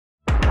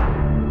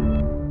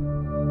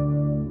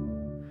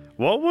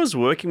What was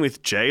working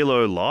with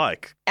J-Lo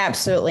like?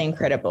 Absolutely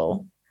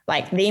incredible.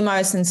 Like the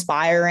most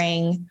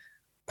inspiring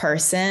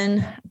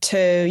person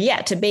to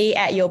be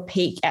at your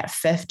peak at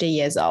 50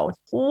 years old.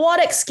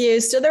 What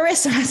excuse do the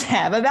rest of us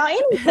have about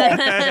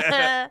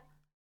anything?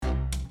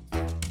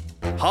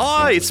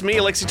 Hi, it's me,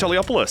 Alexi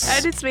Toliopoulos.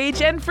 And it's me,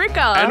 Jen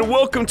Fricker. And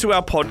welcome to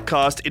our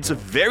podcast. It's a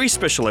very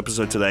special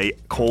episode today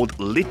called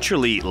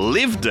Literally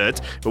Lived It,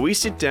 where we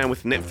sit down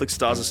with Netflix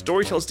stars and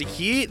storytellers to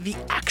hear the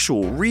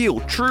actual,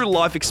 real, true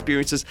life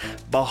experiences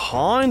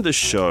behind the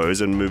shows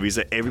and movies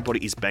that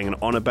everybody is banging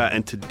on about.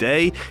 And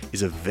today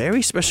is a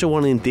very special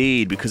one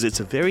indeed because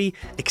it's a very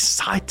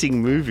exciting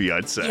movie,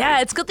 I'd say.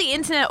 Yeah, it's got the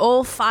internet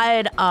all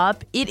fired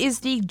up. It is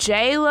the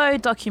J-Lo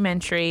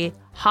documentary,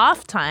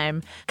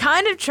 Halftime,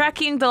 kind of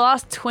tracking the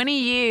last 20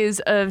 years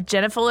of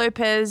Jennifer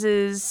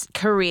Lopez's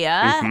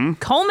career,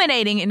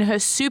 culminating in her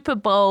Super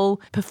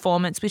Bowl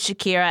performance with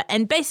Shakira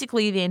and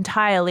basically the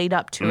entire lead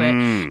up to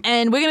it.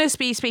 And we're going to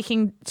be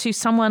speaking to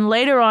someone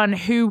later on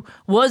who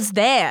was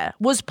there,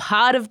 was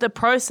part of the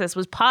process,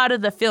 was part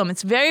of the film.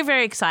 It's very,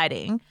 very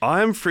exciting.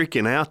 I'm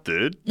freaking out,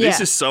 dude.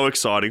 This is so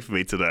exciting for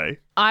me today.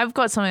 I've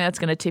got something that's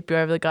going to tip you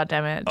over the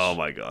goddamn edge. Oh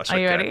my gosh. Are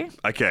you ready?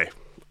 Okay.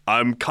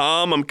 I'm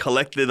calm, I'm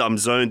collected, I'm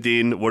zoned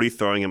in. What are you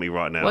throwing at me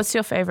right now? What's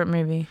your favourite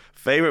movie?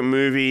 Favorite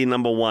movie,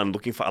 number one,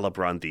 Looking for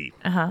Alabrandi.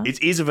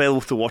 It is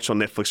available to watch on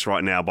Netflix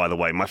right now, by the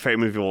way. My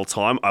favorite movie of all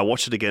time. I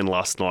watched it again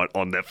last night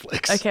on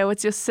Netflix. Okay,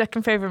 what's your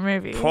second favorite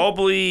movie?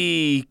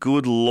 Probably,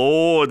 good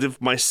lord,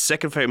 my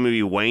second favorite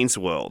movie, Wayne's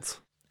World.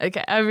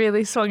 Okay, I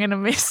really swung and a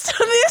missed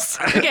on this.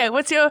 Okay,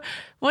 what's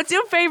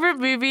your favorite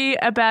movie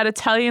about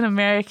Italian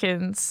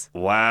Americans?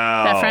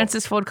 Wow. That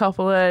Francis Ford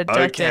Coppola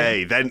directed.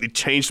 Okay, then it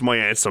changed my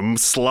answer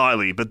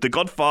slightly. But The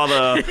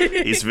Godfather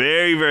is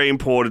very, very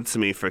important to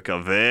me,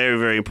 Fricka. Very,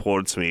 very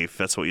important to me, if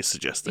that's what you're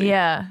suggesting.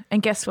 Yeah,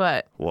 and guess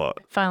what? What?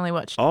 Finally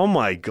watched it. Oh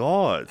my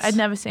God. I'd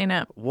never seen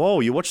it. Whoa,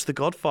 you watched The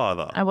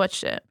Godfather. I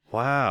watched it.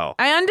 Wow.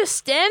 I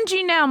understand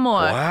you now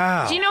more.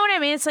 Wow. Do you know what I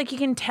mean? It's like you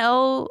can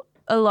tell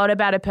a lot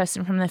about a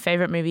person from their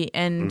favorite movie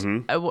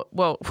and,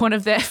 one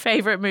of their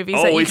favorite movies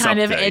that you kind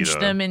of edge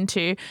them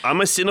into.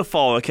 I'm a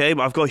cinephile, okay?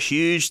 But I've got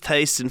huge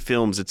taste in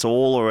films. It's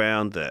all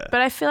around there.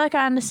 But I feel like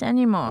I understand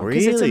you more.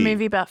 Because it's a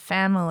movie about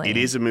family. It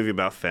is a movie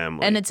about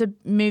family. And it's a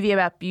movie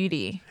about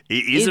beauty.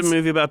 It is a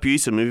movie about beauty.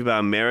 It's a movie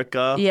about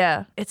America.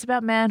 Yeah. It's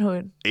about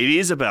manhood. It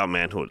is about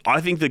manhood.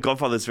 I think The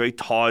Godfather is very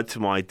tied to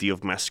my idea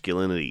of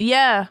masculinity.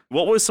 Yeah.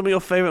 What were some of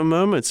your favorite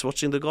moments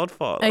watching The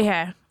Godfather?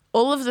 Okay.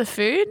 All of the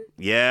food?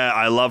 Yeah,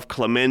 I love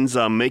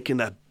Clemenza making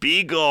that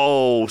big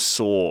old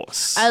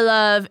sauce. I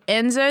love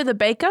Enzo the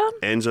baker.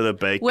 Enzo the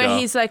baker. Where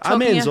he's like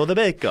talking. I'm Enzo the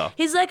baker.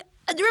 He's like,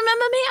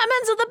 remember me? I'm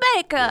Enzo the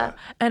baker. Yeah.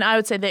 And I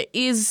would say that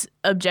is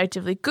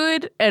objectively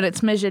good and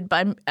it's measured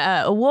by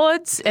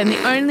awards. And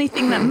the only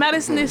thing that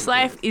matters in this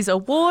life is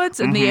awards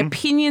and the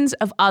opinions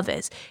of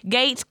others.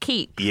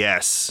 Gatekeep.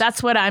 Yes.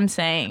 That's what I'm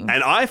saying.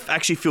 And I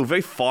actually feel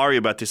very fiery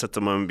about this at the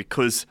moment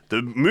because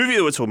the movie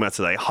that we're talking about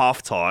today,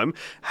 Halftime,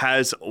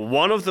 has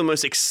one of the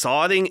most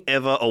exciting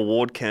ever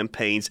award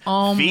campaigns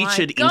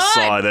featured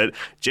inside it.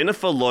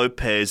 Jennifer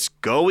Lopez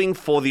going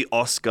for the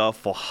Oscar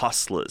for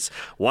Hustlers.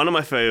 One of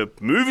my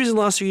favorite movies in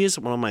the last few years,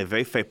 one of my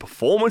very favorite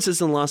performances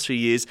in the last few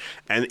years,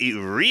 and it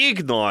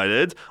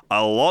reignited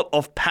a lot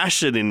of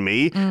passion in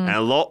me and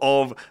a lot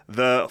of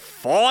the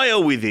fire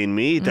within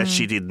me that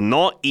she did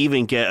not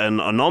even get a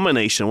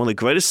nomination, one of the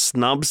greatest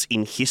snubs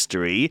in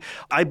history.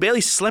 I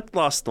barely slept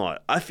last night.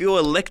 I feel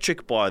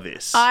electric by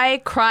this.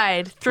 I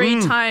cried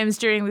 3 times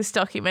during this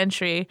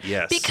documentary.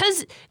 Yes.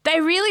 Because they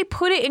really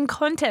put it in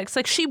context.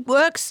 Like, she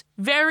works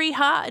very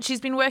hard. She's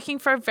been working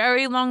for a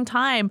very long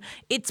time.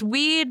 It's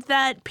weird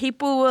that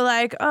people were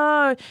like,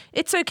 oh,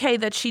 it's okay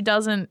that she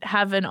doesn't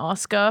have an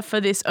Oscar for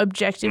this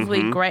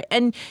objectively great.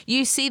 And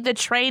you see the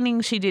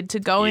training she did to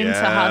go into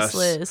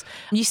Hustlers.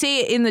 You see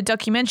it in the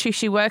documentary.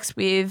 She works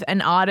with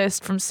an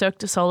artist from Cirque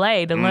du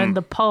Soleil to learn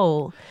the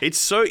pole. It's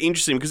so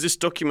interesting because this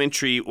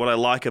documentary, what I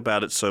like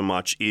about it so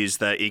much is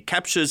that it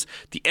captures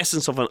the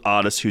essence of an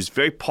artist who's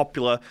very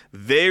popular,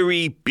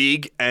 very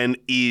big, and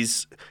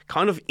is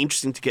kind of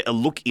interesting to get a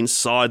look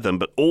inside them,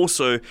 but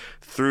also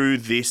through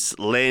this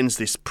lens,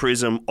 this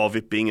prism of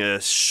it being a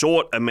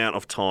short amount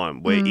of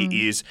time where it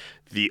is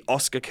the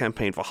Oscar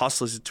campaign for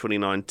Hustlers in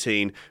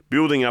 2019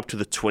 building up to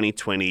the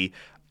 2020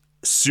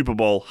 Super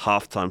Bowl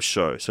halftime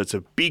show. So it's a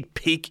big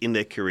peak in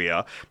their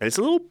career and it's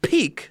a little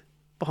peek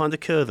behind the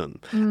curtain.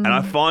 And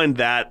I find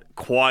that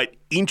quite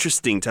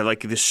interesting to have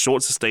like this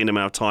short sustained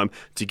amount of time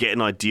to get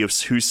an idea of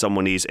who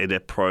someone is and their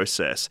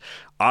process.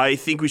 I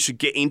think we should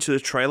get into the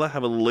trailer,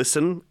 have a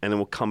listen, and then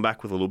we'll come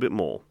back with a little bit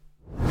more.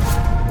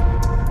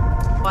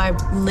 I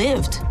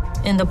lived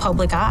in the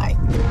public eye.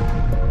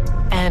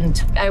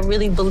 And I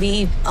really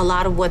believe a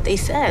lot of what they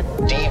said.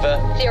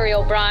 Diva.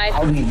 Serial bride.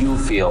 How do you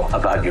feel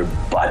about your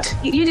butt?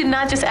 You did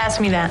not just ask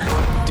me that.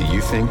 Do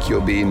you think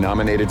you'll be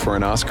nominated for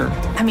an Oscar?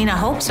 I mean, I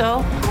hope so.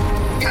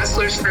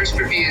 Hustler's first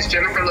reviews.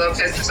 Jennifer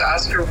Lopez is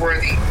Oscar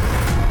worthy.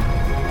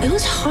 It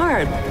was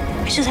hard.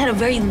 I just had a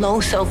very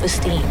low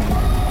self-esteem.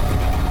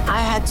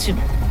 I had to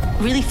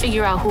really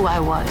figure out who I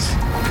was.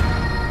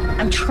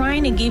 I'm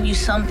trying to give you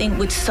something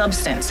with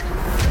substance.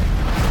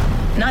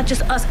 Not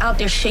just us out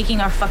there shaking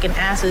our fucking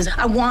asses.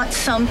 I want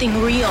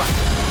something real.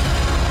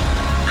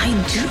 I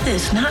do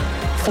this not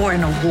for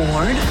an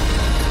award.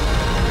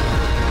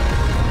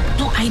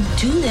 No, I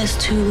do this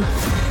to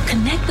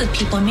connect with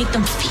people and make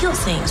them feel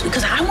things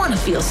because I want to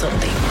feel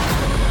something.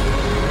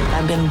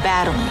 I've been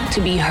battling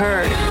to be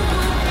heard,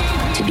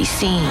 to be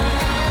seen,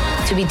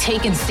 to be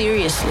taken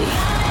seriously.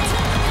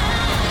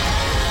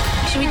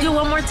 Should we do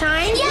one more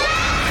time?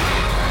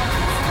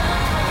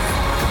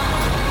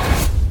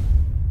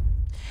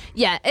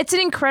 Yeah, it's an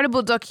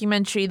incredible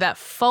documentary that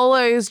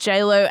follows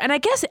J-Lo and I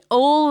guess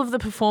all of the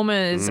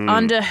performers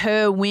under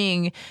her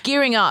wing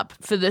gearing up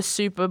for the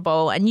Super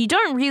Bowl. And you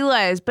don't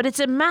realize, but it's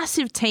a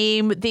massive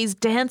team. These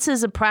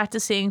dancers are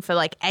practicing for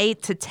like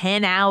 8 to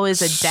 10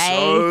 hours a day.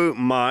 So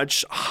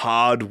much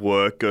hard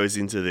work goes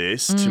into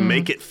this to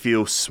make it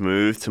feel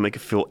smooth, to make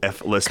it feel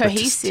effortless.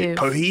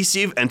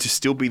 Cohesive and to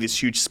still be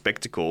this huge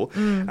spectacle.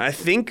 I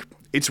think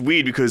it's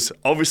weird because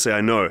obviously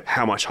I know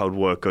how much hard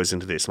work goes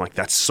into this. I'm like,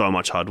 that's so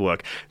much hard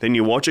work. Then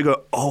you watch it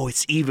go, oh,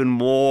 it's even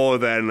more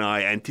than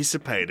I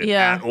anticipated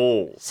at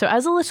all. So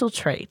as a little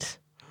treat,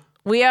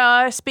 we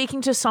are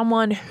speaking to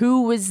someone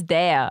who was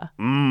there.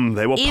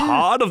 They were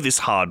part of this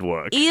hard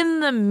work. In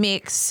the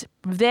mix,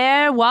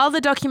 there, while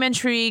the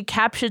documentary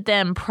captured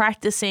them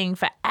practicing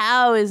for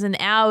hours and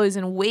hours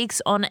and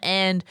weeks on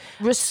end,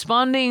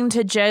 responding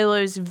to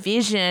J-Lo's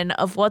vision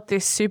of what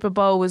this Super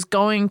Bowl was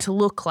going to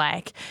look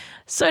like.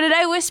 So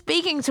today we're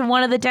speaking to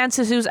one of the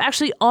dancers who was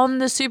actually on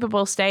the Super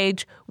Bowl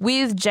stage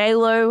with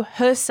J-Lo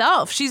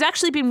herself. She's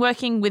actually been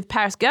working with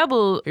Paris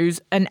Goebel,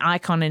 who's an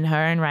icon in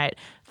her own right,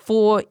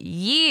 for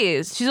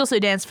years. She's also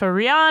danced for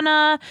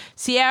Rihanna,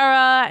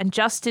 Ciara, and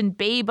Justin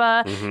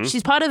Bieber.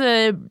 She's part of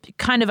a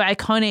kind of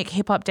iconic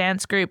hip-hop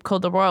dance group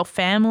called the Royal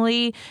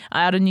Family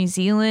out of New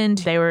Zealand.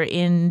 They were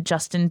in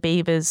Justin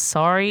Bieber's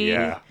Sorry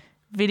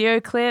video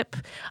clip.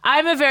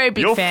 I'm a very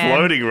big fan. You're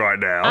floating right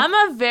now.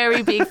 I'm a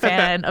very big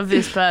fan of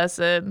this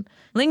person.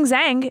 Ling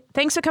Zhang,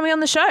 thanks for coming on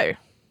the show.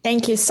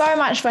 Thank you so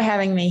much for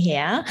having me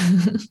here.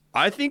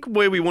 I think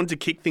where we want to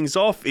kick things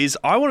off is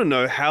I want to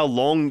know how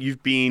long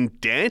you've been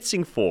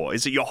dancing for.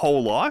 Is it your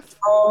whole life?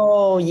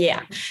 Oh,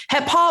 yeah.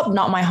 Hip hop,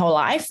 not my whole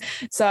life.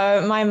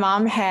 So my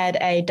mom had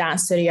a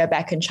dance studio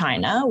back in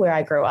China where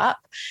I grew up.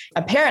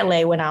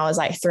 Apparently, when I was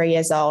like 3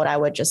 years old, I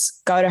would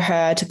just go to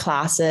her to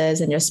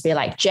classes and just be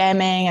like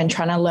jamming and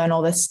trying to learn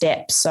all the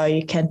steps. So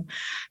you can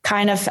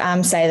kind of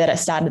say that it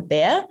started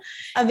there.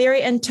 A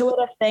very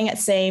intuitive thing, it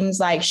seems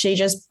like she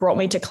just brought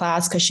me to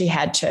class because she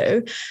had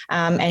to.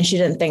 And she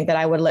didn't think that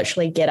I would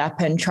literally get up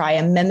and try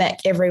and mimic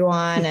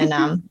everyone.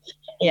 And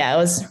yeah, it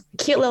was a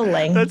cute little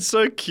Ling. That's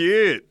so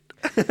cute.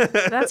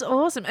 That's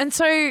awesome. And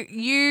so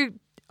you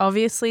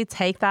obviously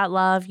take that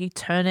love, you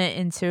turn it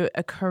into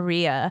a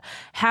career.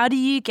 How do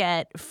you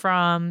get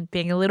from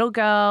being a little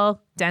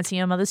girl dancing in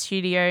your mother's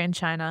studio in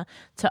China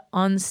to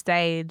on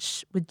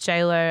stage with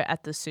J-Lo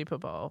at the Super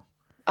Bowl?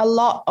 A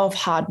lot of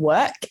hard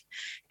work.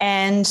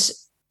 And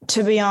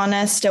to be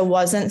honest, it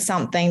wasn't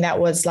something that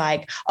was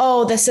like,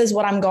 oh, this is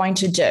what I'm going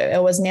to do.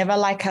 It was never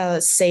like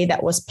a seed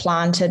that was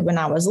planted when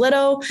I was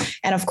little.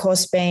 And of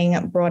course,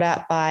 being brought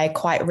up by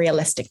quite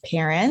realistic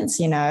parents,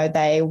 you know,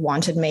 they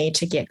wanted me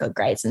to get good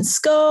grades in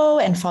school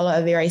and follow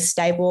a very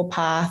stable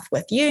path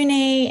with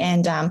uni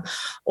and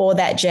all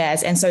that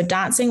jazz. And so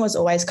dancing was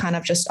always kind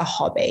of just a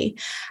hobby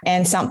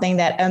and something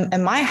that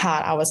in my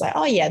heart, I was like,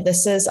 oh yeah,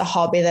 this is a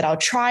hobby that I'll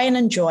try and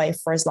enjoy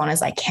for as long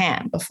as I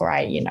can before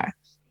I, you know,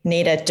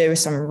 need to do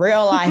some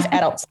real life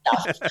adult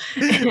stuff.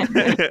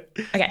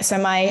 Okay, so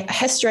my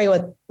history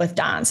with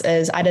dance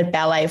is I did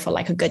ballet for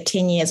like a good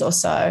 10 years or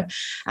so,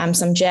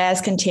 some jazz,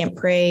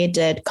 contemporary,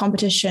 did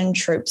competition,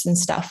 troops and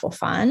stuff for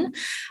fun.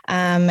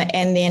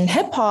 And then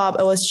hip hop,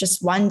 it was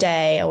just one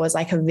day, it was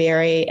like a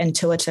very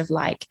intuitive,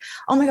 like,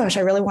 oh my gosh, I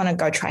really want to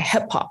go try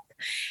hip hop.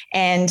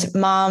 And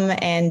mom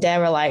and dad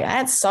were like,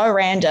 that's so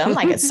random.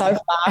 Like it's so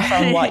far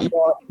from what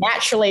you're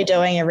naturally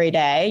doing every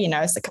day. You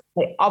know, it's the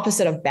complete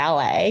opposite of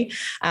ballet.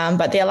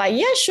 But they're like,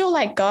 yeah, sure,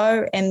 like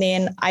go. And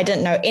then I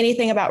didn't know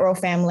anything about Royal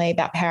Family,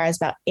 about Paris,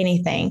 about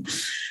anything.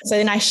 So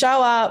then I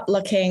show up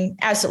looking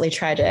absolutely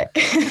tragic.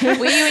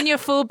 Were you in your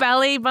full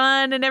ballet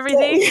bun and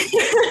everything?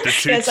 The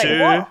tutu. It's like,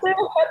 what do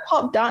hip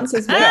hop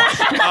dancers wear?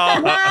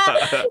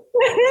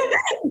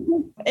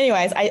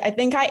 Anyways, I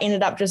think I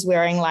ended up just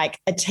wearing like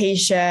a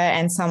t-shirt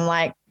and some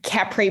like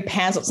capri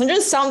pants or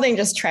something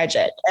just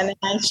tragic. And then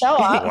I show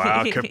up.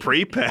 Wow,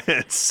 capri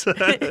pants. And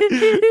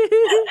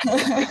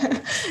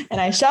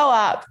I show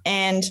up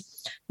and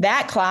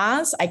that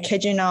class, I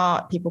kid you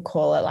not, people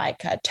call it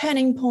like a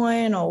turning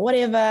point or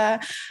whatever,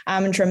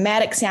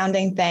 dramatic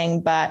sounding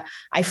thing, but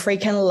I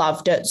freaking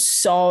loved it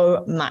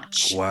so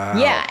much. Wow.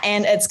 Yeah.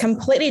 And it's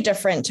completely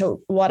different to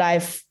what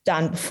I've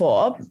done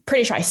before.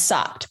 Pretty sure I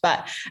sucked,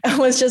 but it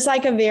was just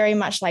like a very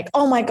much like,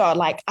 oh my God,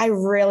 like I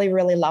really,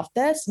 really love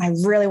this. And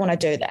I really want to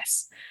do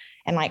this.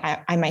 And like,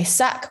 I may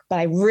suck, but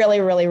I really,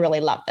 really, really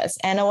love this.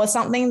 And it was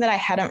something that I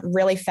hadn't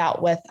really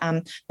felt with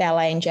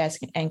ballet and jazz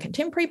and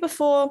contemporary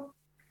before.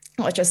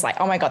 I was just like,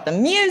 oh my God, the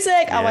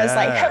music. I was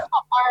like hip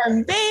hop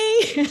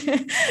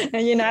R&B.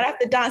 And, you know, I don't have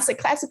to dance to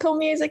classical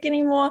music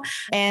anymore.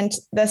 And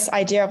this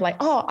idea of like,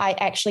 oh, I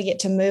actually get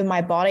to move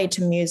my body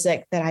to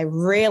music that I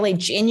really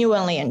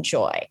genuinely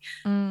enjoy.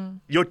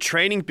 Your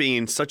training being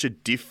in such a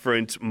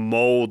different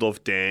mold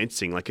of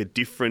dancing, like a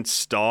different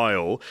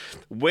style,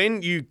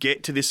 when you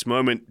get to this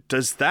moment,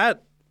 does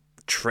that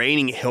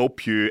training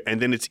help you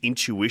and then its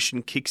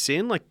intuition kicks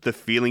in, like the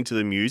feeling to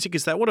the music?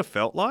 Is that what it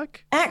felt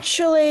like?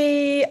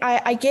 Actually,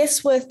 I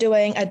guess with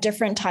doing a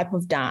different type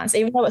of dance,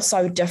 even though it's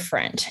so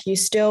different, you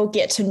still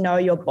get to know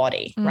your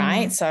body,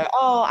 right? So,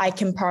 I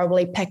can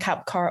probably pick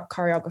up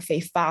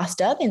choreography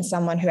faster than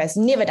someone who has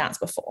never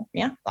danced before.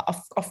 Yeah,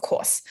 of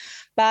course.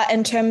 But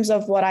in terms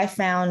of what I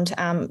found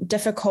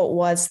difficult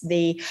was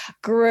the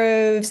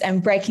grooves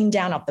and breaking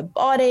down of the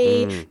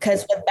body,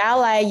 because with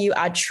ballet, you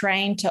are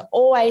trained to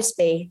always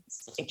be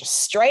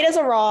just straight as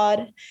a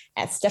rod,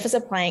 as stiff as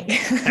a plank.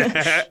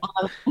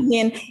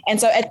 And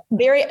so it's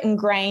very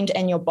ingrained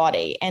in your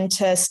body. And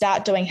to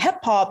start doing hip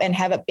hop and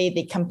have it be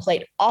the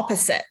complete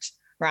opposite,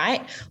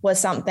 right, was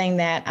something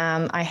that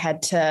I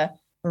had to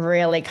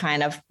really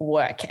kind of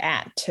work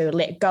at to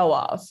let go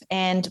of.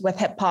 And with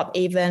hip hop,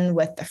 even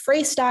with the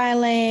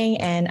freestyling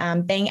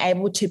and being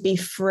able to be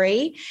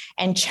free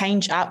and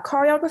change up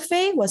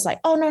choreography was like,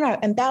 oh, no.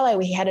 In ballet,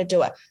 we had to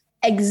do it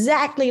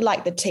exactly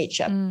like the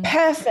teacher,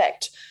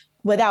 perfect,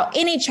 without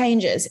any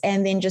changes.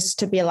 And then just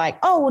to be like,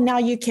 oh, well, now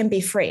you can be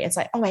free. It's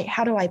like, oh, wait,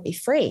 how do I be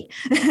free?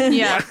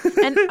 Yeah.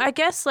 And I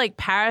guess like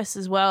Paris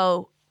as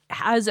well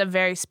has a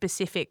very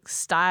specific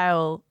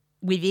style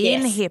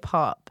within hip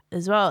hop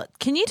as well.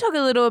 Can you talk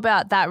a little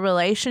about that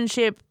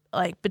relationship,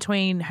 like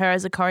between her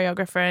as a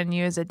choreographer and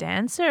you as a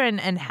dancer,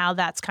 and how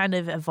that's kind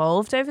of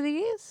evolved over the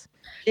years?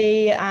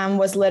 She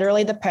was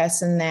literally the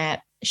person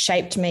that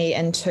shaped me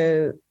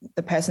into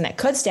the person that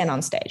could stand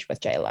on stage with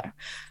J-Lo,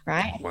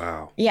 right?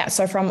 Wow. Yeah,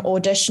 so from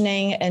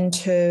auditioning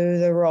into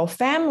the royal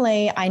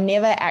family, I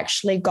never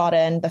actually got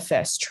in the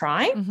first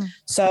try.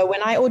 So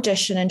when I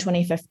auditioned in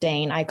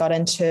 2015, I got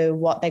into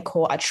what they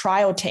call a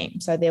trial team.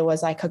 So there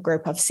was like a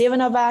group of 7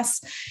 of us,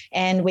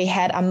 and we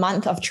had a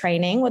month of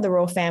training with the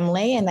royal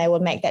family, and they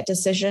would make that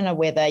decision of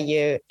whether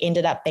you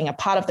ended up being a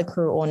part of the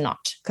crew or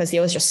not, because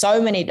there was just so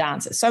many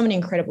dancers, so many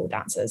incredible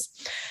dancers.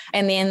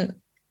 And then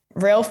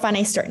real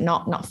funny story,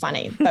 not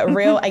funny, but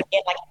real,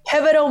 again, like a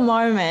pivotal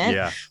moment.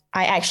 Yeah.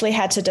 I actually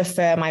had to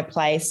defer my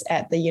place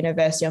at the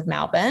University of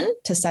Melbourne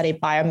to study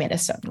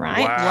biomedicine,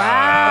 right?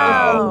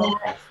 Wow.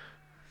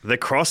 The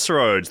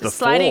crossroads, the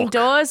sliding fork.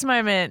 doors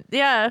moment.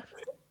 Yeah.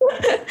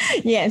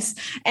 Yes.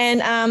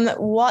 And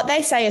what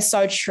they say is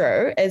so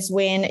true is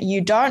when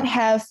you don't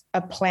have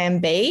a plan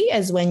B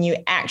is when you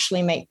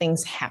actually make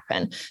things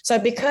happen. So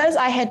because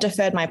I had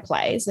deferred my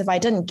place, if I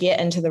didn't get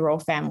into the royal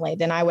family,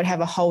 then I would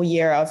have a whole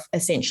year of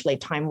essentially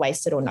time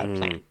wasted or no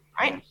plan.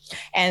 Right.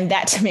 And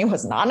that to me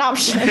was not an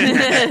option.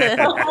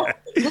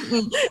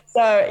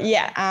 So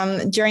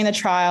yeah, during the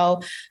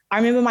trial, I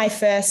remember my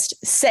first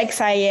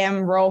 6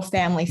 a.m. royal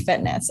family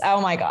fitness.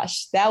 Oh my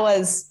gosh, that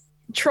was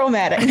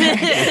traumatic.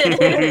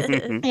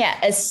 Yeah,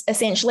 it's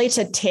essentially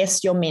to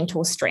test your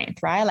mental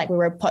strength, right? Like we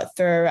were put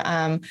through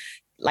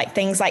like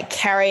things like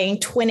carrying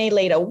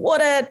 20-liter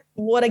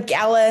water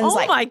gallons.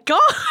 Oh my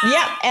God.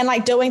 Yeah. And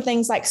like doing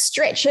things like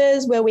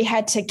stretches where we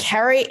had to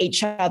carry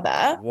each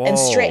other in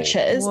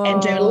stretches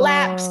and do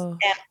laps and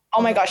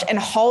oh my gosh, and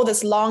hold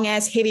this long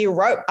ass heavy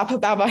rope up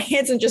above our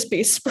heads and just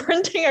be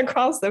sprinting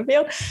across the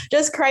field.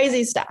 Just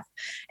crazy stuff.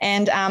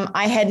 And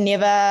I had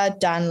never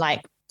done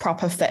like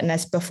proper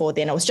fitness before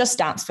then. It was just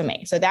dance for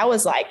me. So that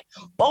was like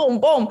boom,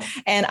 boom.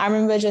 And I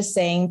remember just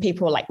seeing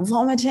people like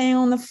vomiting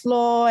on the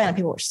floor and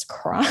people were just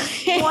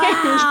crying.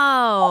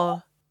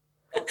 Wow.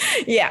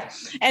 Yeah.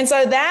 And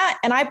so that,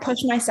 and I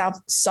pushed myself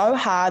so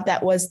hard.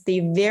 That was the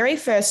very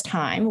first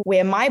time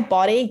where my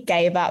body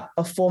gave up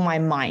before my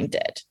mind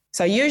did.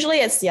 So usually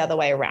it's the other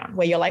way around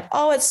where you're like,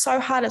 oh, it's so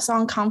hard. It's so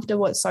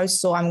uncomfortable. It's so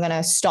sore. I'm going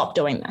to stop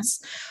doing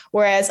this.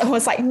 Whereas I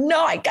was like,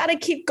 no, I got to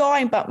keep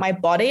going. But my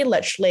body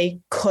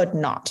literally could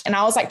not. And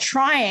I was like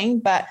trying,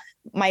 but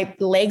my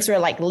legs were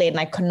like lead and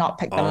I could not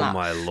pick them up. Oh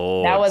my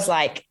Lord. That was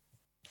like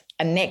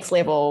a next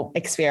level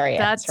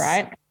experience,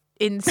 right?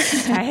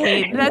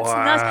 Insane. That's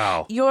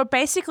nuts. You're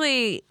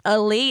basically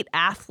elite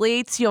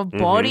athletes. Your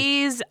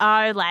bodies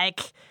are like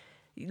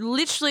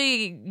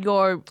literally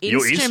your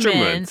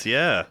instruments.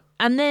 Yeah.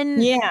 And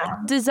then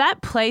does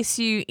that place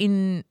you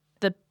in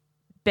the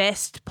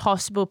best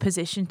possible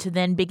position to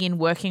then begin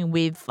working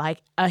with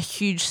like a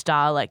huge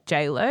star like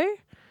J-Lo?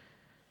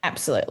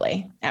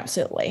 Absolutely.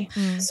 Absolutely.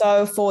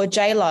 So for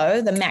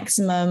J-Lo, the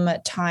maximum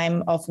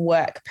time of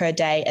work per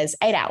day is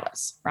 8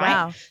 hours, right?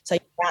 Wow. So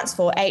you dance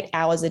for 8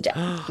 hours a day.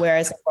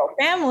 Whereas for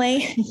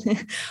family,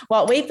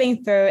 what we've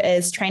been through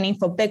is training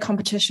for big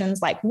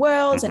competitions like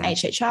Worlds and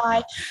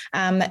HHI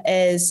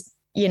is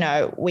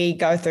we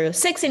go through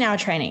 16-hour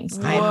trainings.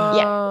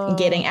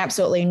 Getting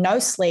absolutely no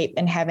sleep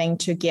and having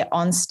to get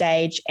on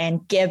stage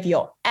and give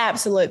your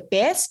absolute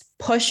best,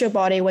 push your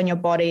body when your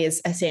body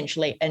is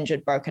essentially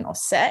injured, broken, or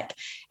sick,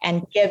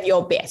 and give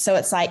your best. So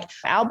it's like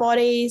our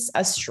bodies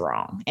are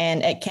strong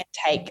and it can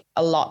take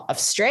a lot of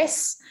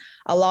stress,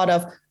 a lot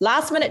of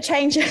last minute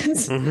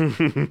changes,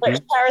 which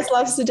Paris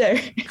loves to do.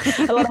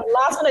 A lot of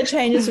last minute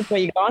changes before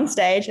you go on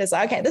stage. It's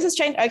like, okay, this has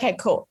changed. Okay,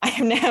 cool. I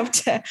now have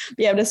to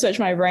be able to switch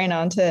my brain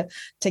on to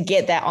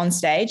get that on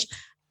stage.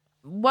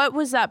 What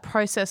was that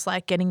process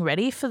like getting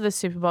ready for the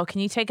Super Bowl?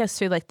 Can you take us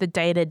through like the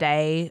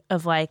day-to-day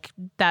of like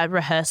that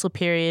rehearsal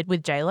period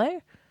with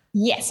J-Lo?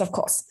 Yes, of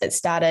course. It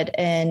started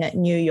in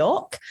New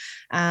York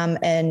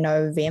in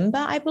November,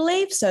 I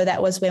believe. So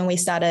that was when we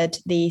started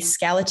the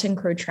skeleton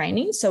crew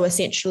training. So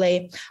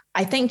essentially,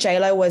 I think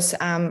J-Lo was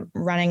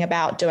running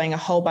about doing a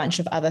whole bunch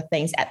of other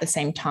things at the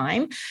same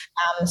time.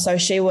 So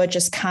she would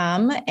just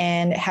come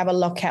and have a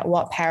look at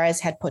what Paris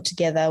had put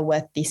together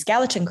with the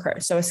skeleton crew.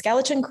 So a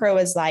skeleton crew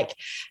is like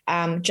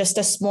just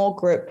a small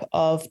group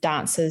of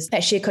dancers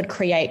that she could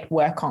create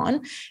work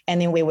on. And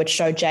then we would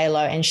show J-Lo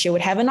and she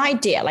would have an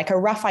idea, like a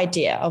rough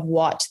idea of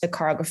what the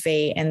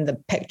choreography and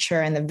the picture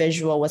and the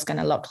visual was going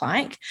to look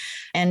like.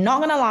 And not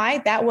going to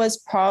lie, that was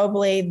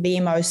probably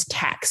the most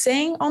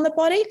taxing on the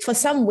body for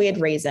some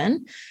weird reason.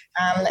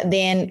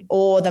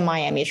 Or the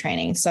Miami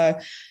training. So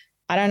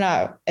I don't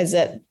know. Is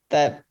it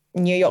the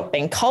New York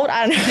being cold?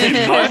 I don't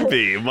know.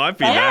 It might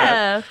be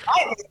that.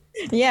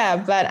 Yeah,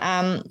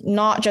 but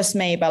not just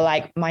me, but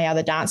like my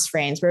other dance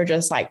friends, we were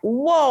just like,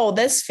 whoa,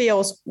 this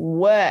feels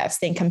worse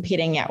than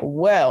competing at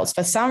Worlds.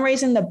 For some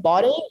reason, the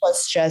body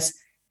was just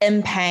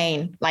in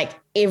pain, like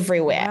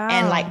everywhere. Wow.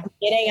 And like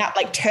getting up,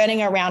 like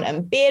turning around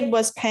in bed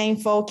was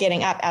painful.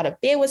 Getting up out of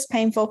bed was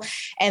painful.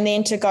 And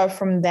then to go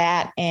from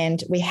that,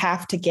 and we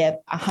have to give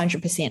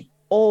 100%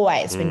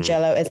 always when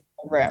J-Lo is in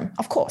the room,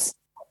 of course.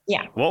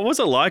 Yeah. What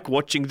was it like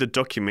watching the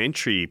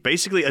documentary?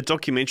 Basically a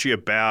documentary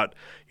about,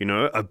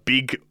 a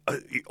big,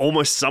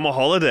 almost summer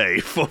holiday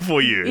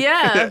for you.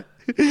 Yeah.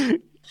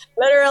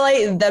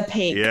 Literally the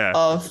peak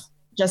of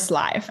just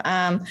life.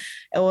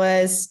 It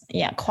was,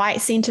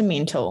 quite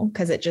sentimental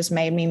because it just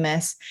made me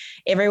miss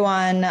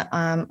everyone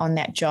on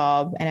that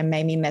job. And it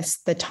made me miss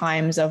the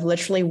times of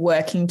literally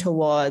working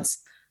towards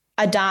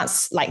a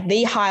dance, like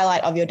the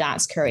highlight of your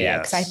dance career.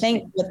 Because I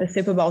think with the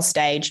Super Bowl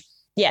stage,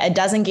 it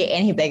doesn't get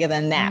any bigger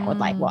than that with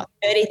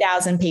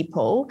 30,000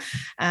 people.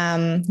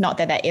 Not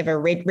that ever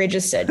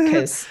registered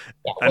because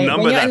a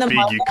number that big,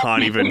 you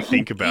can't even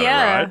think about it,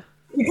 right?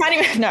 You can't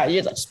even,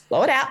 you just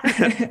blow it out.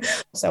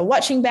 So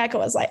watching back, it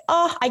was like,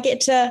 I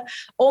get to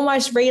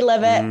almost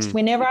relive it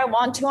whenever I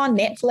want to on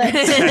Netflix.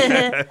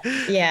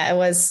 It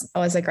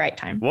was a great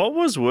time. What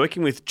was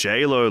working with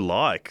J-Lo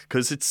like?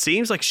 Because it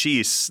seems like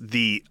she is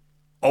the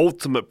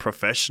ultimate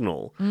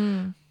professional.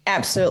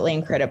 Absolutely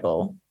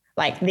incredible.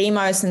 Like the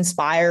most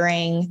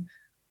inspiring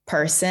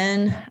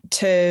person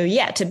to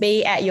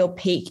be at your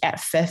peak at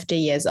 50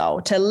 years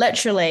old, to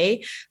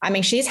literally,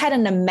 she's had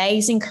an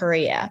amazing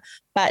career,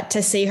 but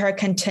to see her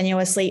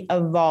continuously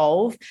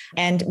evolve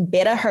and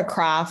better her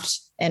craft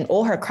in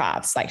all her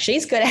crafts, like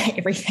she's good at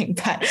everything,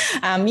 but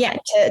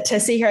to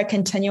see her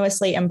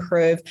continuously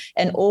improve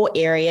in all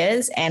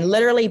areas and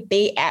literally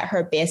be at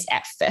her best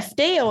at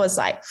 50, it was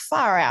like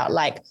far out,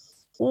 like,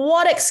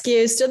 what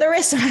excuse do the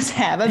rest of us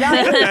have about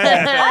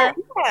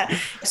it?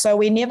 So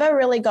we never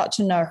really got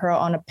to know her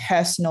on a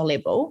personal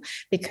level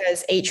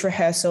because each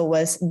rehearsal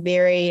was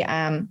very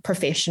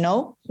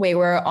professional. We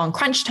were on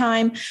crunch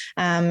time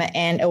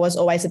and it was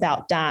always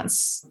about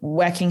dance,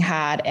 working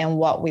hard and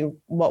what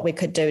we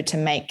could do to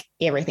make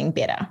everything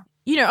better.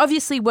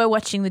 Obviously we're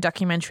watching the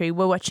documentary,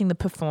 we're watching the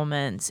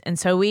performance, and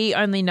so we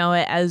only know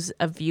it as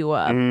a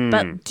viewer.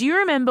 But do you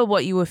remember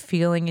what you were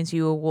feeling as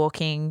you were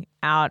walking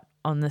out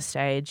on the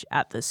stage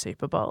at the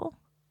Super Bowl?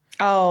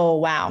 Oh,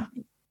 wow.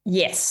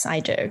 Yes, I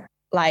do.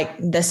 Like,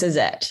 this is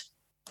it.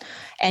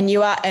 And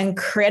you are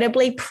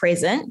incredibly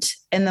present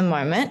in the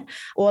moment.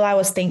 All I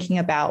was thinking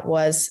about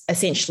was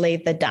essentially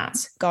the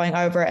dance, going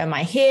over it in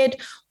my head,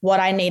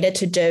 what I needed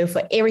to do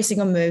for every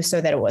single move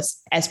so that it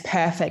was as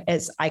perfect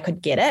as I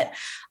could get it.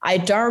 I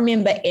don't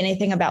remember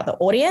anything about the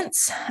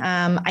audience.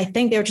 I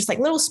think there were just like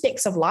little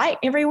specks of light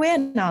everywhere.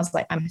 And I was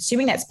like, I'm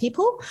assuming that's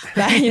people,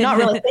 but you're not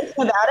really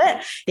thinking about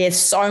it. There's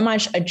so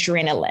much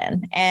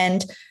adrenaline.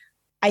 And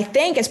I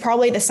think it's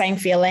probably the same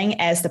feeling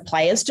as the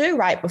players do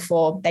right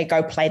before they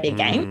go play their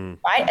game,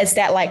 right? It's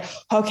that like,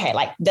 okay,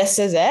 like this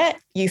is it.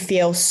 You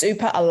feel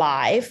super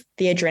alive.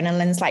 The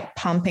adrenaline's like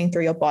pumping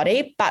through your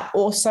body, but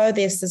also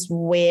there's this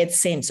weird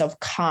sense of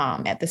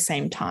calm at the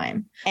same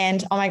time.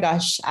 And oh my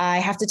gosh, I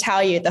have to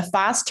tell you, the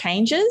fast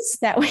changes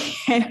that we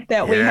had,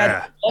 that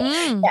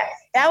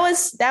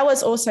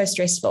was also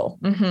stressful.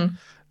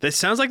 There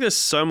sounds like there's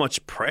so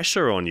much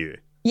pressure on you.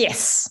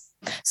 Yes.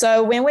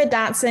 So when we're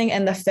dancing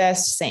in the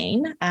first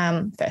scene,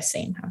 the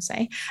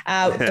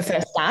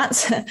first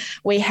dance,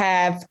 we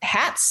have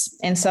hats.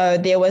 And so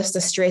there was the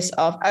stress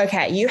of,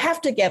 okay, you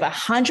have to give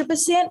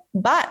 100%,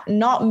 but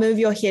not move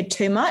your head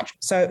too much.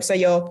 So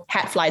your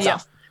hat flies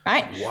off.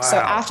 right? Wow. So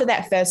after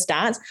that first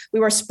dance, we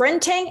were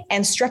sprinting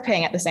and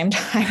stripping at the same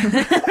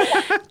time.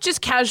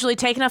 Just casually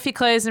taking off your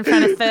clothes in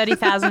front of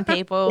 30,000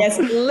 people. Yes,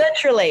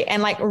 literally.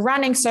 And like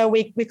running. So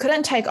we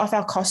couldn't take off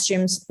our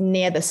costumes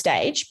near the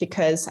stage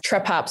because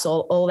trip ups,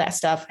 all that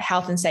stuff,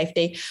 health and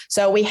safety.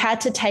 So we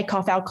had to take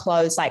off our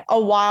clothes like a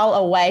while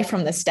away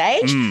from the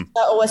stage. So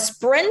it was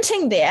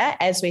sprinting there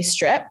as we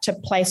stripped to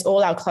place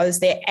all our clothes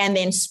there and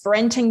then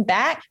sprinting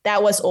back.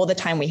 That was all the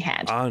time we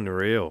had.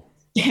 Unreal.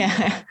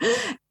 Yeah.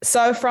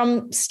 So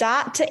from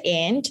start to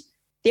end,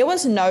 there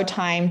was no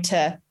time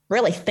to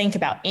really think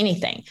about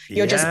anything.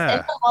 You're just in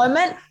the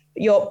moment,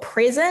 you're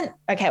present.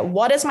 Okay,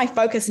 what is my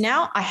focus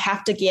now? I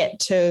have to get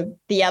to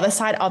the other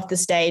side of the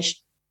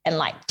stage in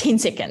like 10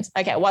 seconds.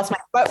 Okay, what's my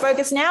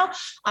focus now?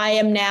 I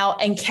am now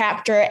in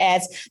capture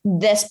as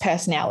this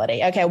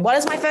personality. Okay, what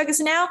is my focus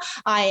now?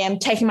 I am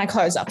taking my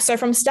clothes off. So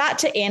from start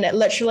to end, it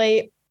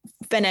literally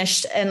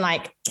finished in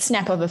like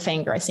snap of a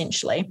finger,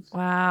 essentially.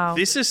 Wow.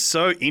 This is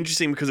so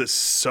interesting because it's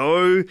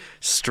so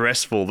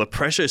stressful. The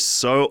pressure is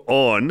so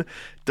on.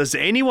 Does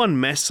anyone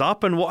mess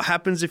up, and what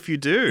happens if you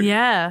do?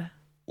 Yeah.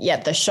 Yeah,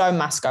 the show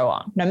must go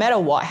on. No matter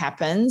what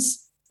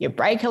happens, you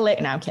break a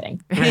leg. No, I'm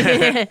kidding.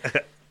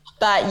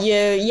 But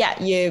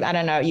I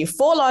don't know, you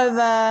fall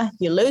over,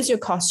 you lose your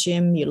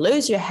costume, you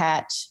lose your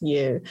hat,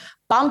 you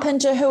bump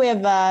into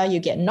whoever, you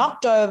get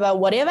knocked over,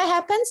 whatever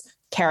happens,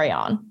 carry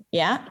on.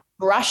 Yeah.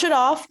 Brush it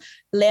off,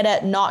 let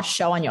it not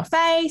show on your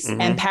face.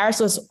 And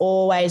Paris was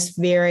always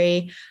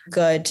very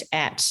good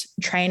at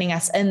training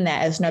us in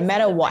that, as no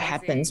matter what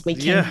happens, we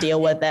can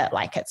deal with it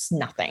like it's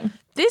nothing.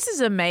 This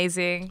is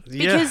amazing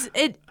because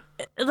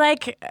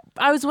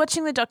I was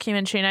watching the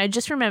documentary and I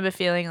just remember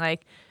feeling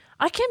like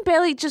I can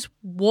barely just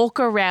walk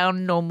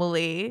around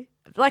normally.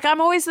 Like I'm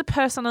always the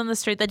person on the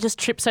street that just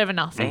trips over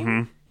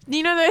nothing.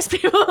 You know those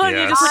people? And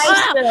you're just like,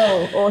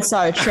 I still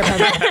also trip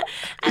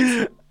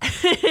over.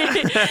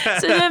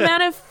 So the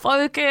amount of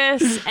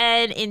focus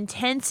and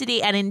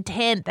intensity and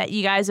intent that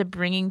you guys are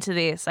bringing to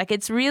this, like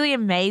it's really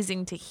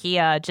amazing to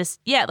hear.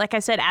 Just, like I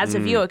said, as a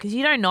viewer, because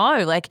you don't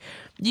know, like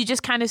you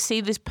just kind of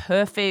see this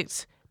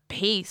perfect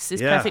piece,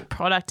 this perfect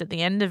product at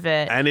the end of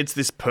it. And it's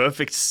this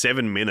perfect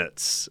 7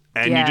 minutes.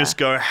 And you just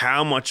go,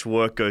 how much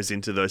work goes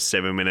into those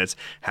 7 minutes?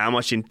 How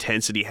much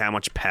intensity, how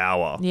much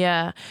power?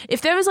 Yeah.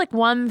 If there was like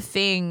one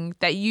thing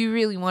that you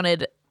really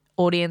wanted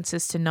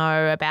audiences to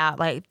know about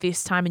like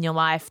this time in your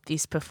life,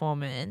 this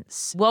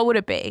performance, what would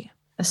it be?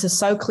 This is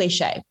so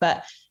cliche,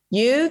 but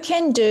you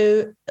can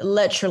do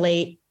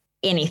literally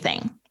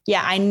anything.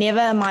 Yeah, I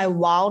never in my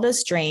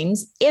wildest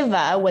dreams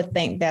ever would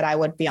think that I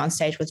would be on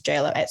stage with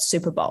J-Lo at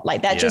Superbowl.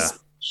 Like that just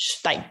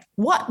like,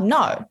 what?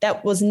 No,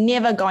 that was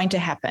never going to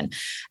happen.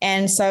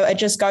 And so it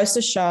just goes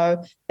to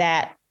show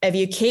that if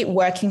you keep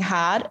working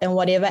hard in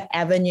whatever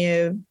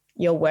avenue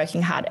you're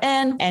working hard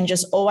in and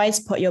just always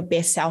put your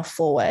best self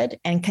forward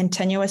and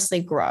continuously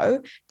grow,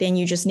 then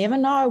you just never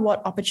know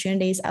what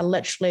opportunities are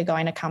literally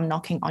going to come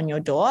knocking on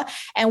your door.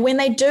 And when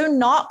they do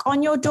knock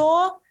on your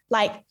door,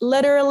 like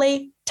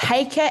literally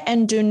take it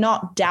and do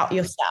not doubt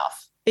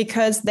yourself,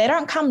 because they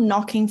don't come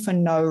knocking for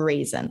no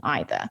reason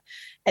either.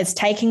 It's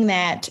taking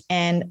that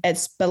and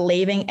it's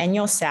believing in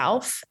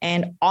yourself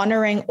and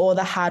honoring all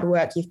the hard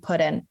work you've put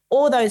in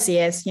all those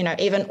years,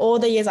 even all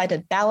the years I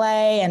did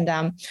ballet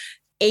and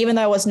even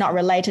though it was not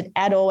related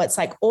at all, it's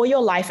like all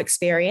your life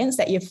experience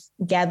that you've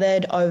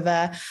gathered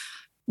over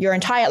your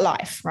entire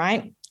life,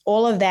 right?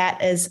 All of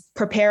that is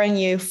preparing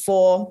you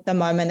for the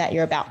moment that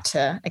you're about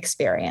to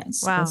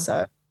experience. Wow. And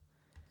so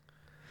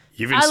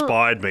you've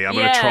inspired me. I'm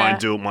going to try and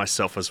do it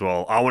myself as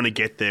well. I want to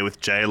get there with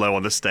J-Lo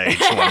on the stage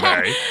one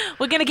day.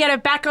 We're going to get her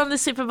back on the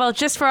Super Bowl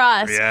just for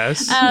us.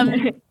 Yes.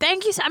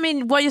 Thank you. I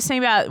mean, what you're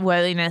saying about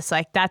worthiness,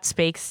 like that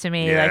speaks to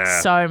me like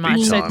so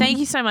much. So thank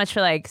you so much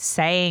for like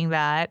saying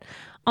that.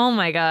 Oh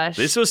my gosh.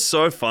 This was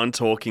so fun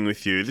talking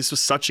with you. This was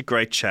such a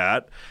great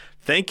chat.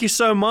 Thank you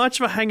so much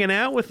for hanging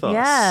out with us.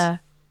 Yeah.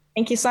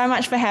 Thank you so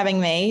much for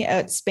having me.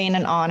 It's been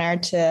an honor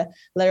to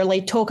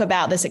literally talk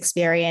about this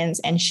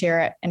experience and share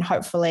it and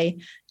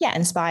hopefully,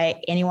 inspire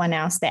anyone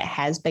else that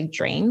has big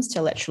dreams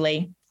to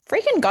literally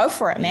freaking go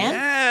for it, man.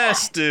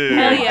 Yes, dude.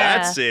 Hell yeah.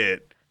 That's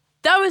it.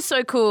 That was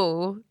so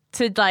cool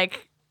to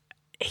like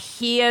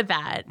hear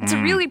that. It's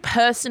a really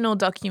personal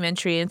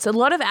documentary. It's a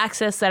lot of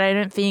access that I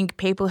don't think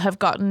people have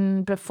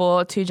gotten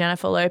before to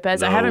Jennifer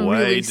Lopez. I haven't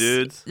really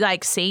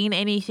seen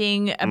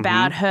anything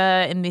about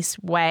her in this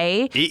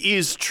way. It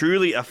is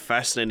truly a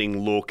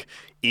fascinating look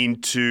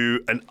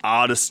into an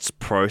artist's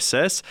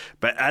process,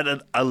 but at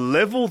a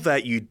level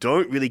that you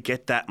don't really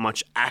get that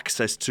much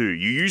access to.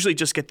 You usually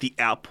just get the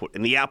output,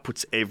 and the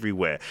output's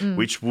everywhere,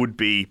 which would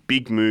be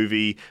big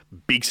movie,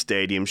 big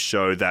stadium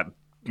show that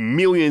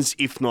millions,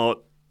 if not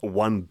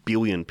 1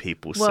 billion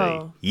people see.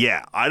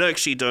 Yeah, I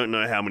actually don't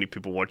know how many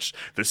people watch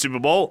the Super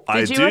Bowl.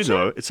 I do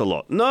know it's a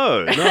lot.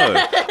 No.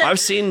 I've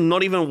seen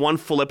not even one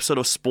full episode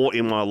of sport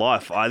in my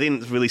life. I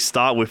didn't really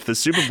start with the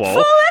Super Bowl.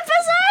 Full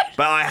episode?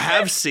 But I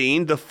have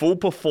seen the full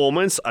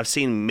performance. I've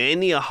seen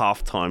many a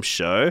halftime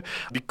show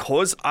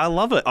because I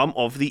love it. I'm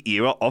of the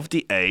era, of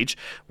the age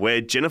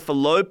where Jennifer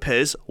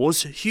Lopez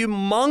was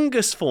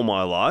humongous for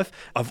my life.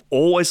 I've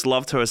always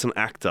loved her as an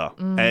actor.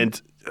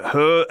 And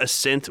her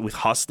ascent with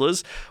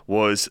Hustlers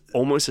was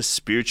almost a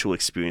spiritual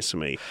experience for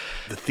me.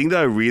 The thing that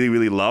I really,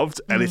 really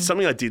loved, and it's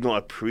something I did not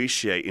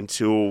appreciate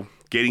until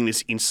getting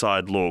this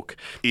inside look,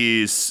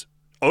 is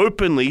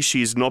openly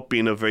she's not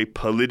been a very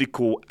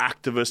political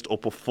activist or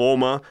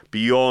performer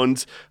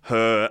beyond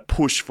her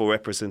push for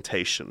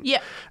representation.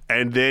 Yeah.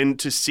 And then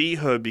to see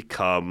her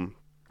become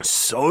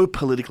so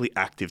politically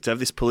active, to have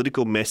this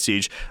political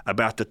message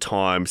about the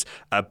times,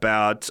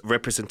 about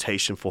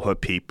representation for her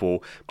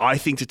people. I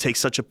think to take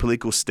such a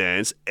political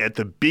stance at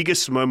the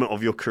biggest moment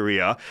of your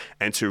career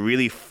and to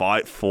really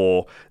fight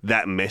for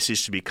that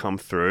message to become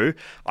through,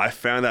 I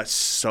found that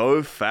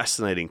so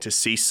fascinating to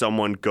see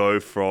someone go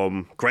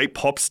from great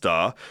pop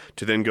star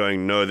to then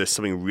going, no, there's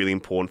something really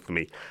important for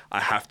me.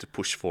 I have to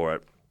push for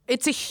it.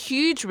 It's a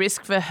huge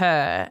risk for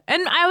her.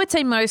 And I would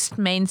say most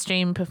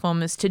mainstream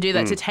performers to do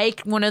that, to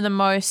take one of the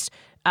most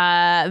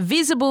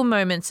visible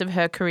moments of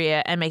her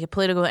career and make it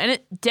political. And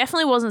it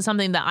definitely wasn't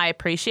something that I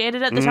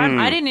appreciated at the time.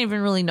 I didn't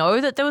even really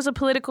know that there was a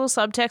political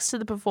subtext to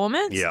the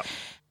performance. Yeah.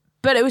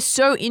 But it was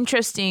so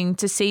interesting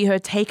to see her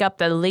take up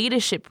the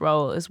leadership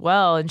role as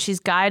well. And she's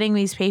guiding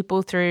these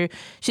people through,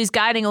 she's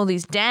guiding all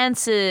these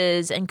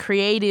dancers and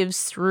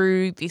creatives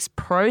through this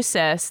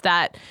process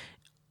that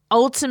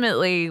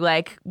ultimately,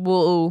 like,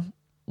 will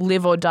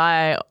live or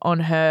die on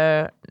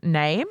her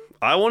name.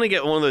 I want to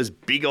get one of those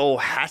big old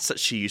hats that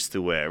she used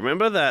to wear.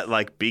 Remember that,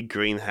 like, big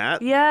green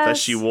hat Yes. that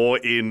she wore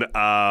in,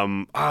 I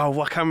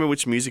can't remember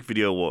which music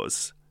video it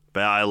was,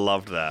 but I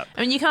loved that.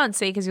 I mean, you can't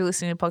see because you're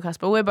listening to the podcast,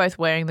 but we're both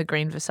wearing the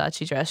green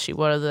Versace dress she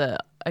wore at the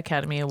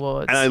Academy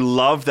Awards. And I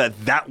love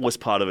that was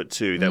part of it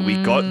too, that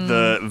we got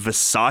the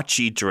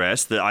Versace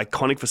dress, the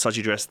iconic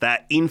Versace dress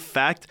that in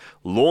fact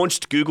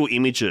launched Google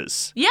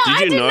Images. Yeah, Did I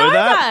you didn't know know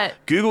that.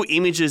 Google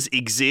Images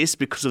exists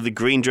because of the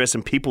green dress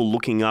and people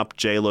looking up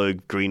J-Lo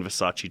green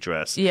Versace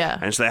dress. Yeah.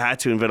 And so they had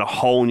to invent a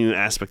whole new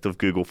aspect of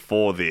Google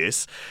for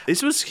this.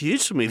 This was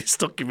huge for me, this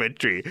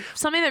documentary.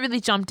 Something that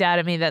really jumped out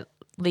at me that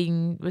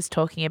Ling was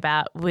talking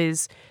about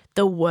was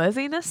the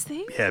worthiness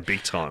thing. Yeah,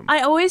 big time. I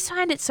always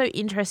find it so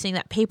interesting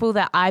that people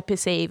that I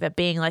perceive as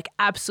being like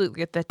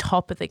absolutely at the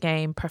top of the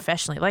game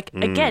professionally, like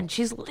again,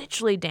 she's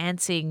literally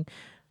dancing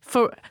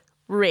for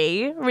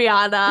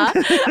Rihanna,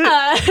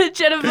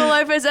 Jennifer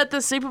Lopez at the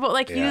Superbowl,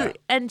 like you,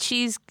 and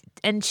she's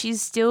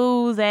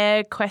still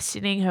there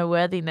questioning her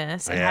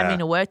worthiness and having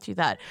to work through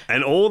that.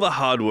 And all the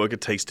hard work it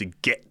takes to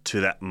get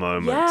to that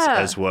moment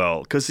as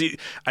well. Because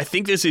I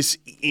think there's this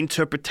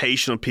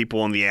interpretation of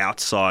people on the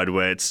outside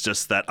where it's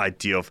just that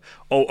idea of,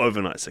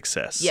 overnight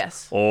success.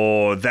 Yes.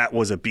 Or that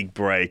was a big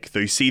break.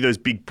 You see those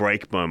big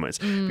break moments.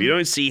 But you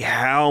don't see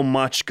how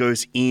much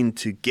goes in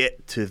to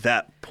get to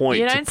that point.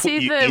 You to don't put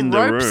see you the in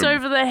ropes the room.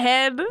 over the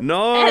head.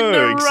 No, and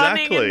the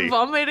exactly. running and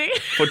vomiting.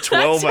 For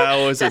 12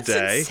 hours a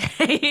day.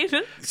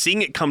 Insane.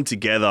 Seeing it come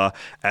together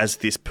as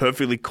this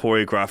perfectly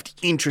choreographed,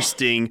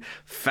 interesting,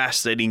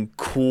 fascinating,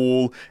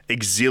 cool,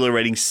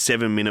 exhilarating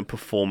 7-minute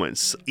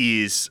performance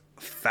is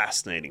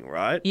fascinating,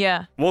 right?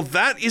 Yeah. Well,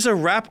 that is a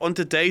wrap on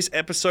today's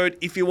episode.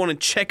 If you want to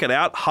check it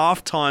out,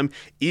 Halftime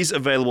is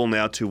available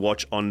now to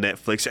watch on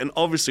Netflix, and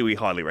obviously we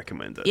highly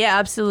recommend it. Yeah,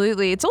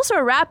 absolutely. It's also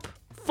a wrap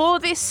for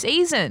this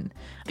season.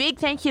 Big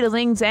thank you to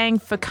Ling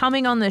Zhang for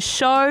coming on the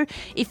show.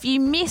 If you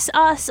miss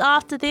us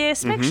after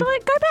this, make sure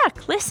to go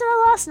back, listen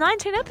to the last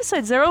 19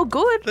 episodes. They're all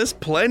good. There's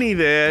plenty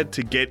there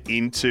to get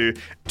into.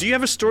 Do you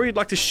have a story you'd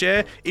like to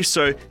share? If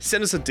so,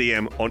 send us a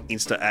DM on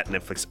Insta at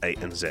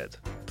NetflixANZ.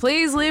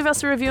 Please leave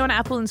us a review on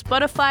Apple and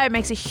Spotify. It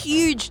makes a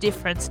huge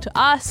difference to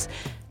us.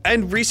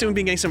 And recently we've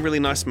been getting some really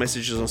nice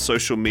messages on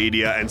social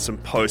media and some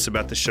posts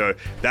about the show.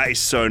 That is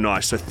so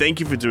nice. So thank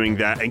you for doing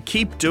that and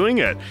keep doing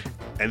it.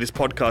 And this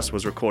podcast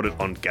was recorded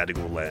on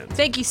Gadigal land.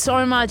 Thank you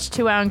so much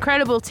to our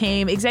incredible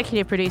team,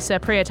 executive producer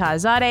Priya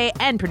Tarzadeh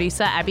and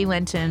producer Abby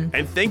Lenton.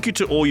 And thank you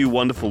to all you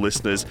wonderful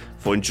listeners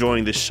for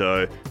enjoying this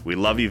show. We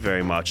love you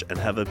very much and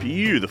have a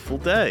beautiful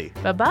day.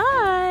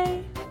 Bye-bye.